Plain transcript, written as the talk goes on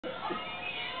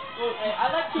Well, hey, I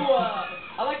like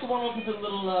to warm up with a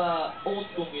little old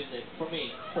school music for me.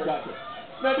 Gotcha.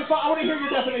 Now, I want to hear your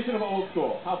definition of old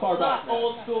school. How far back? Not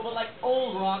old school, but like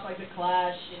old rock, like the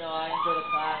Clash. You know, I enjoy the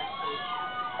Clash.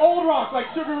 Old rock, like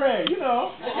Sugar Ray. You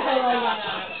know.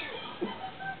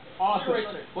 Awesome. Sugar Ray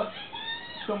Leonard. What?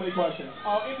 So many questions.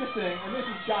 Oh, interesting, and this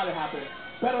has got to happen.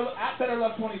 Better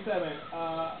Love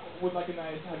 27 would like a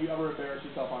nice. Have you ever embarrassed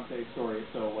yourself on stage story? If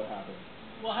so, what happened?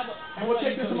 Well, and we'll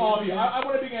take this from all of you. I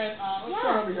want to begin. Let's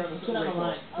start over here on the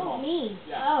line. Oh, me?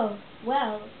 Yeah. Oh,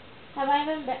 well. Have I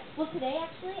ever well, today,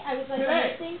 actually, I was, like,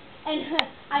 listening, and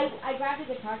I grabbed a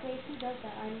guitar case. Who does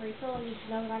that? I'm Rachel, and you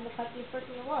should know that I'm the funkiest person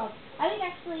in the world. I think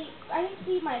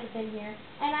Steve might have been here,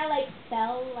 and I, like,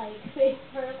 fell, like, face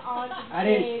first onto the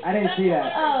stage. I didn't see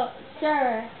that. Oh,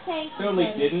 sure. Thank you.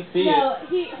 Totally didn't see it. No,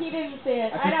 he didn't see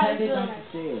it. I know, it's really nice.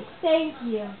 See it. Thank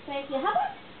you.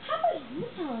 How about you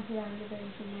tell us about an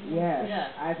embarrassing moment?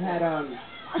 Yeah. I've had,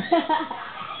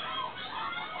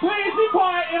 Please be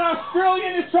quiet. An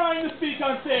Australian is trying to speak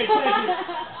on stage. Thank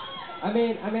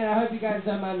you. I mean, I hope you guys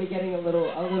don't mind me getting a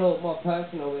little more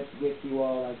personal with you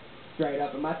all, like, straight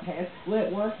up. And my pants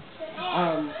split once.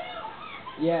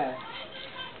 Yeah.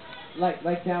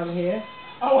 Like down here.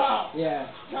 Oh, wow. Yeah.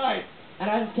 Nice. And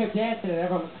I just kept dancing, and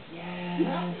everyone was like,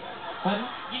 yeah. Pardon?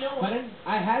 You know what? Pardon?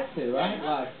 I had to, right?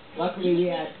 Like, luckily we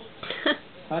had...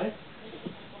 Pardon?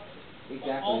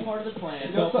 Exactly. All part of the plan.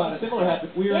 You know, something similar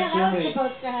happened. We were in Germany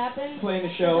supposed to happen. playing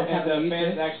the show, and the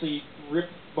fans actually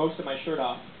ripped most of my shirt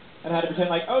off. And I had to pretend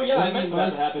like, oh yeah, I meant for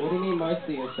that to happen. What do you mean most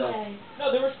of your stuff? Okay.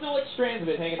 No, there were still like strands of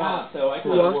it hanging out, so I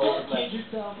could Don't have kid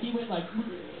yourself. He went like. This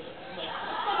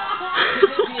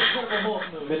is the Incredible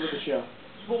Hulk movie. middle of the show.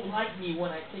 You won't like me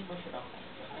when I take my shirt off.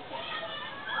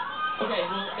 Okay,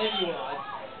 well, maybe you will.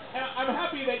 And I'm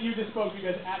happy that you just spoke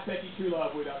because at Becky True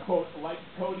Love would quote like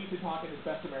Cody to talk in his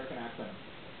best American accent.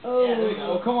 Oh, yeah, there we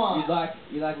go. Come on.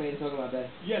 You'd like me to talk about that?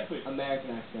 Yes, please.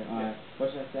 American accent. All right.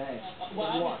 What should I say?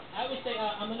 I would say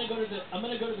I'm gonna go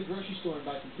to the grocery store and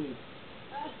buy some food.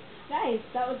 nice.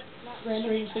 That was not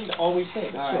random. Strange thing to always say.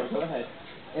 But All sure, right. go ahead.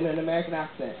 In an American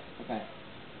accent. Okay.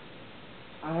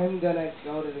 I'm gonna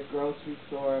go to the grocery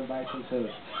store and buy some food.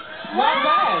 Not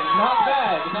bad. Not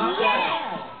bad. Not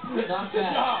bad. Not Good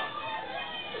bad. job.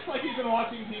 It's like he's been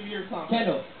watching TV or something.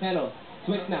 Kendall.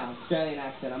 Switch now. Australian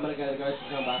accent. I'm gonna go to the grocery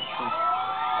store and buy some food.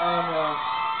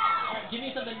 Alright, give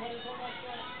me something. What is that?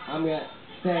 I'm gonna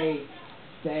say,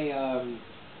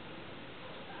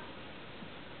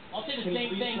 I'll say the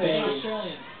same thing say- in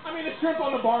Australian. I mean, the shrimp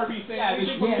on the Barbie thing. Yeah, we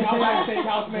the should put the shrimp- Outback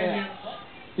Steakhouse menu. Yeah.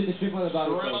 Do the shrimp on the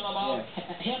barbie. Shrimp on the barbie.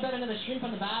 How better than the shrimp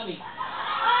on the barbie?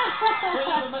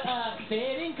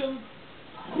 Fair income.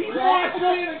 He's more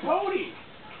Australian than Cody.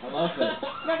 I love it.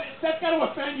 That's got to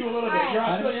offend you a little bit. Your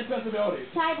Alright. Australian sensibilities.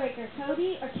 Tiebreaker,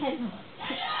 Cody or Kendall?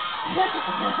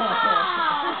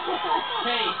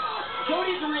 Hey,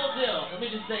 Cody's the real deal. Let me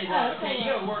just say that. Okay,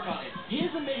 you gotta work on it. His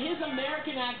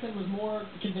American accent was more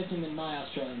convincing than my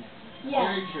Australian accent. Yes.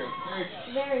 Very true. Very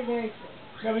true. Very, very true.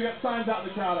 Now we got signs out in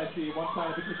the crowd. I see one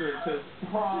sign in particular that says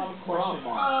prom question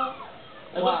mark.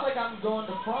 It looks like I'm going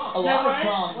to prom. A lot of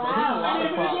proms. Wow. This is a I lot mean,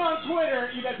 of if you go proms. on Twitter,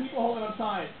 you got people holding up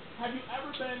signs. Have you ever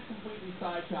been completely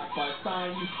sidetracked by a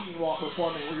sign you've seen while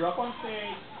performing, where you're up on stage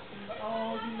and you're like,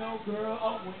 oh, you know, girl,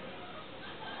 oh, wait.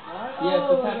 What? Yes,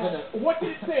 it's happened. What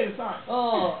did it say, the sign?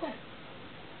 Oh.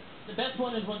 The best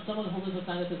one is when someone holds a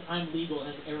sign that says "I'm legal" and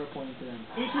has an arrow pointing to them.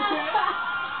 Interesting.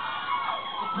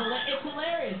 It's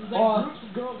hilarious. It's like groups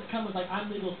of girls that come with like "I'm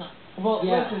legal" signs. Well,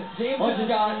 Yeah. listen, James has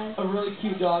got a really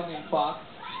cute dog named Fox.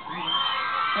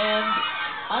 And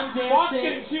I'm Fox dancing.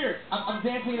 getting cheered. I'm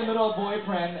dancing in the middle of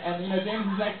boyfriend, and you know James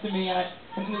is next to me, and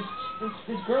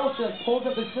this girl, she like pulls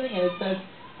up this thing and it says,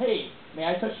 "Hey, may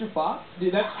I touch your fox?"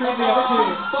 Dude, that's true. And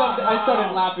I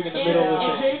started laughing in the middle of the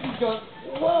And thing. James just goes,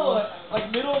 "Whoa!"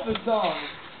 Like middle of the song.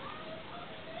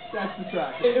 That's the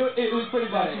track. It was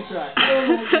pretty That's funny. the track.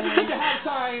 You need to have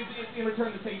signs in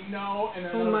return to say no, and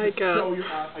then Oh my God. show your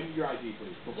ID,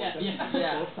 please. Yeah.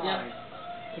 Both signs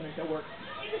to make that work.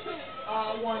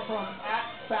 One from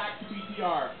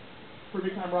 @FactBTR for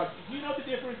Big Time Rush. Do you know the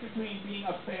difference between being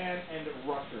a fan and a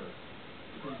rusher?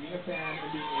 Between being a fan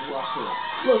and being a rusher.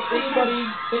 Look,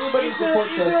 anybody Is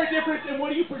supports us. there a difference, and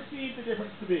what do you perceive the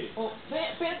difference to be? Well,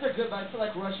 fans are good, but I feel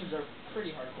like rushers are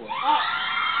pretty hardcore.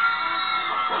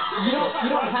 You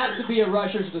don't have to be a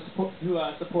rusher to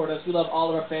support us. We love all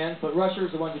of our fans, but rushers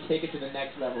are the ones who take it to the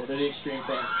next level. They're the extreme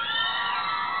fans.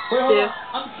 Wait, hold on.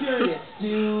 I'm curious.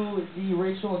 Do the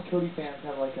Rachel and Cody fans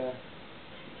have like a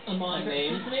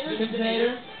name?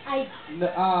 Simpsonator?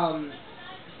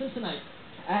 Simpsonite.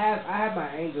 I have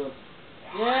my angels.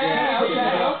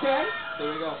 Yeah. Okay. There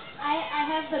we go. I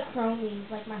have the chromies,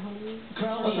 like my homies.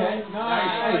 Chromies. Okay, nice.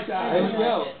 I like that. There we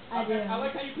go. I do. I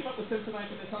like how you came up with Simpsonite,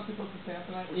 but it's not supposed to be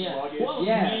Samsonite, which Yeah. is luggage. Well,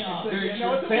 Yeah. Very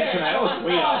No, it's true. okay. Samsonite, that was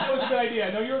way off. That was a good idea.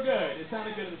 No, you were good. It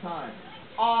sounded good at the time.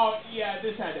 Oh, yeah,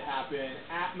 this had to happen.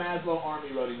 At Maslow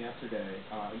Army wrote in yesterday,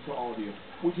 to all of you.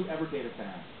 Would you ever date a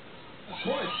fan? Of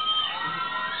course.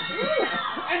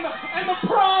 and the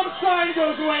prom sign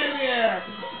goes way in the air.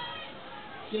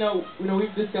 You know,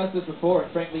 we've discussed this before,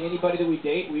 and frankly, anybody that we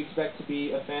date, we expect to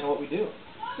be a fan of what we do.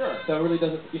 Sure. So it really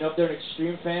doesn't, if they're an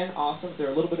extreme fan, awesome. If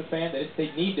they're a little bit of fan,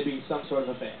 they need to be some sort of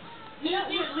a fan. You at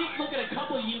least look at a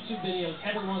couple of YouTube videos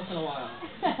every once in a while.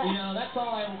 That's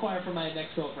all I require from my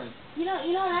next girlfriend. You know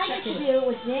what I Check get to in. do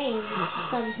with James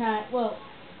sometimes. Well,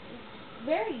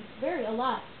 a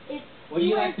lot. It's What do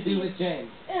you like to do with James?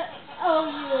 you.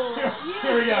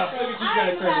 Here we go. Look at you I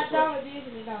guys. am not done with you.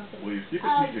 Please keep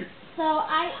it PG. So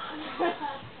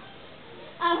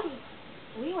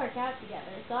we work out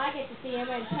together, so I get to see him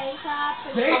in tank tops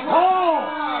and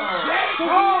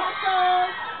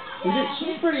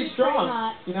She's pretty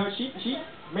strong. She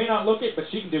may not look it, but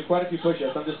she can do quite a few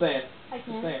push-ups. I'm just saying. I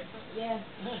can. Just saying. Yeah.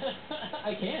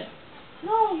 I can't.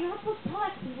 No, you're not supposed to tell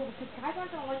that to people because guys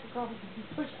aren't gonna like the girl who can do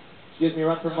push-ups. She gives me a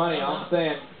run for money. All I'm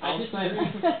saying. I disagree.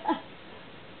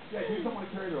 Yeah, you don't want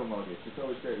to carry their own luggage. It's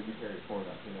always great if you carry it for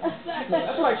them. Exactly.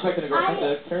 That's what I expected a girlfriend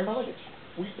to carry my luggage.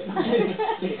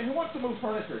 And who wants to move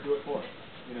furniture? Do it for us.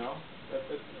 No.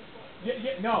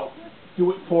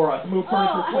 Do it for us. Move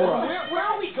furniture for us. Where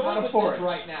are we going with for this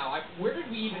right now? Where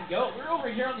did we even go? We're over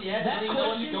here on the edge. That I didn't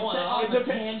know what's question going set on. off a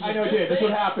tangent. I know it did. That's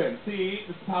what happened. See,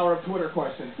 this is the power of Twitter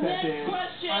questions. Next Sent in.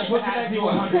 question. What's the next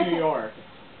one? 100 New York.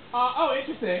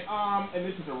 Interesting. And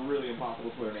this is a really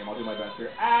impossible Twitter name. I'll do my best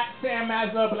here. At Sam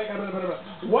Maslow. Blah, blah, blah, blah,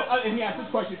 blah. And he asked this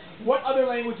question. What other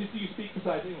languages do you speak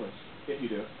besides English? If you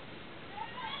do.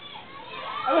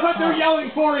 I love how they're yelling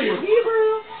for you.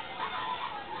 Hebrew.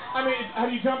 I mean,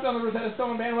 have you jumped on the Rosetta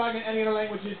Stone bandwagon? Any other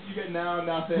languages? You get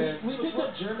nothing. We picked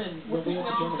up German. We're picking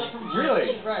up German. stuff from Really?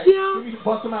 Germany. Right. Can you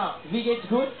bust them out? Wie geht's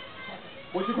gut?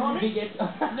 What'd you call me? Wie geht's... No,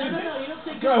 you don't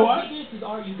say good. Go, what? This is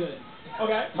are you good?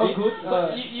 Okay. Oh, good.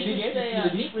 You Wie can geht's? say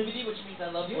Wie Rividi, which means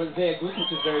I love you. was sehr gut,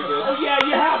 which is very good. Oh yeah,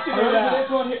 you have to do Alright, that. for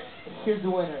this one here, here's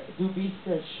the winner. Du bist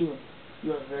sehr schön.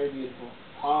 You are very beautiful.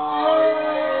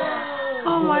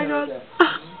 Oh my God.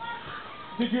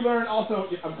 Did you learn also?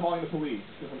 I'm calling the police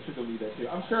because I'm sure they'll need that too.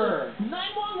 I'm sure.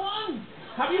 911.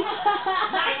 Have you?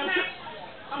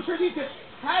 I'm sure these guys.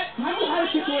 Have you had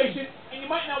a situation, and you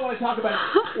might not want to talk about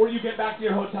it, where you get back to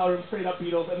your hotel room, straight up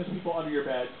Beatles, and there's people under your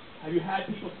bed? Have you had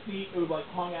people sneak who've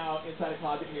hung out inside a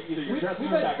closet in either your dressing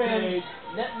room, backstage?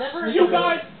 Never. You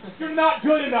guys, you're not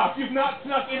good enough. You've not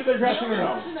snuck into their dressing The only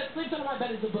room. person that sleeps under my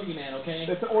bed is the boogeyman, okay?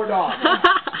 That's or dog.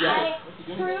 I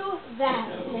true that,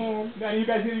 man. Now, you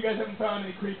guys haven't found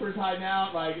any creepers hiding out,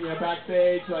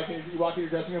 backstage, you walk in your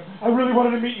dressing room. I really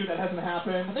wanted to meet you. That hasn't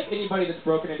happened. I think anybody that's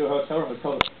broken into a hotel room is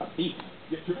called a thief.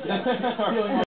 Yeah,